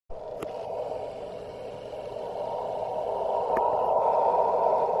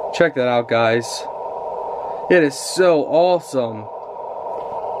Check that out, guys. It is so awesome.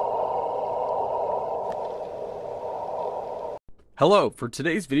 Hello, for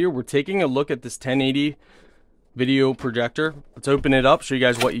today's video we're taking a look at this 1080 video projector. Let's open it up, show you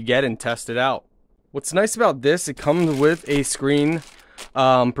guys what you get, and test it out. What's nice about this, it comes with a screen,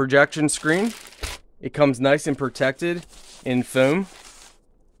 projection screen. It comes nice and protected in foam.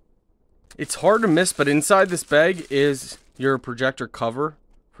 It's hard to miss, but inside this bag is your projector cover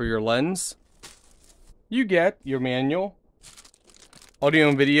for your lens. You get your manual, audio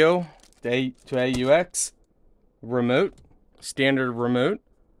and video to AUX, remote, standard remote.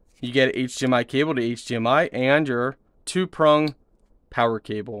 You get an HDMI cable to HDMI and your 2-prong power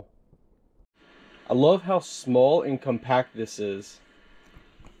cable. I love how small and compact this is.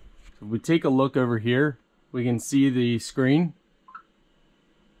 If we take a look over here, we can see the screen.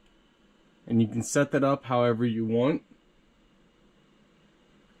 And you can set that up however you want.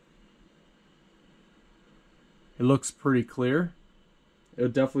 It looks pretty clear. It'll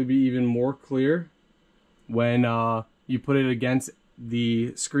definitely be even more clear when you put it against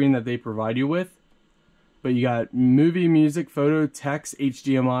the screen that they provide you with. But you got movie, music, photo, text,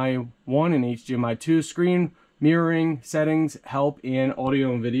 HDMI 1 and HDMI 2, screen, mirroring, settings, help, and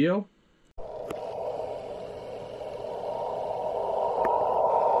audio and video.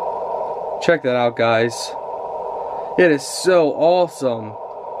 Check that out, guys. It is so awesome.